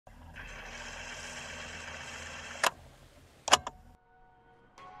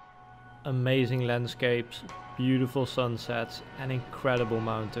Amazing landscapes, beautiful sunsets and incredible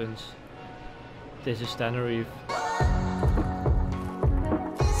mountains. This is Tenerife.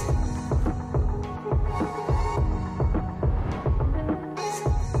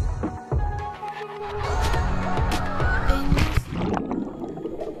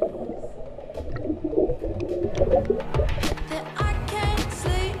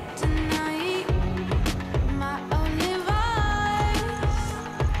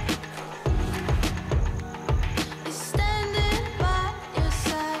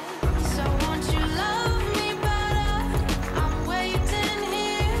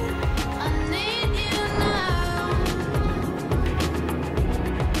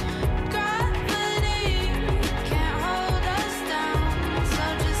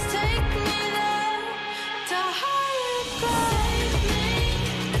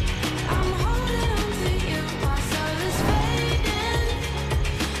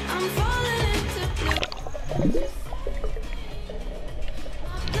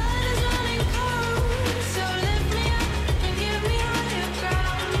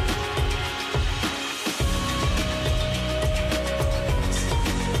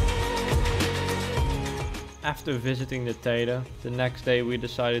 After visiting the Teide, the next day we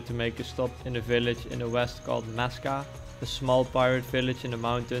decided to make a stop in a village in the west called Masca, a small pirate village in the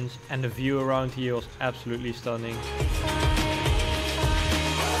mountains, and the view around here was absolutely stunning.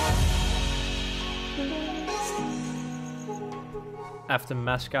 After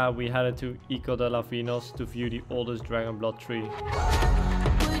Masca we headed to icod de la vinos to view the oldest dragon blood tree.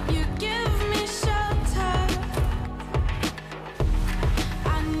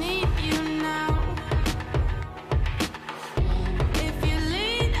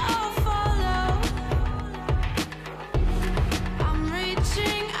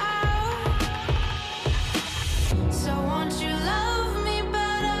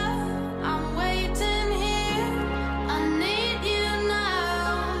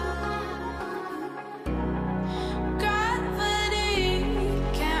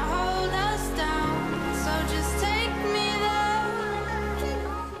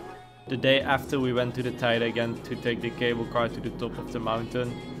 The day after we went to the Teide again to take the cable car to the top of the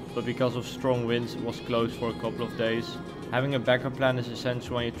mountain, but because of strong winds it was closed for a couple of days. Having a backup plan is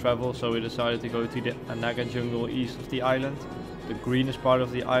essential when you travel, so we decided to go to the Anaga jungle east of the island, the greenest part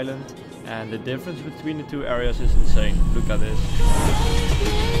of the island, and the difference between the two areas is insane. Look at this.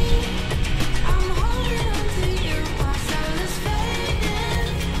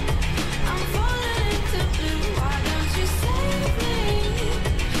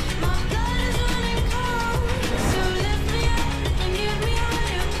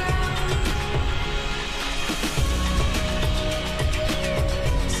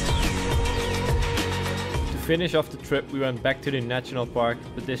 To finish off the trip we went back to the national park,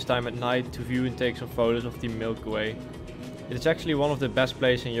 but this time at night to view and take some photos of the Milky Way. It is actually one of the best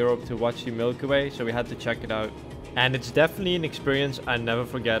places in Europe to watch the Milky Way, so we had to check it out. And it's definitely an experience I never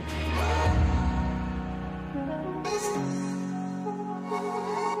forget.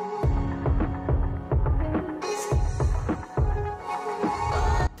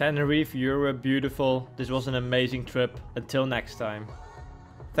 Tenerife, Europe, beautiful. This was an amazing trip. Until next time.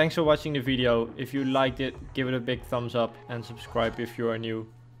 Thanks for watching the video. If you liked it, give it a big thumbs up and subscribe if you are new.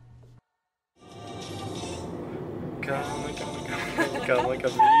 Come like a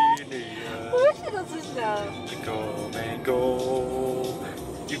You go, man, go.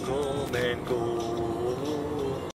 You go, man, go.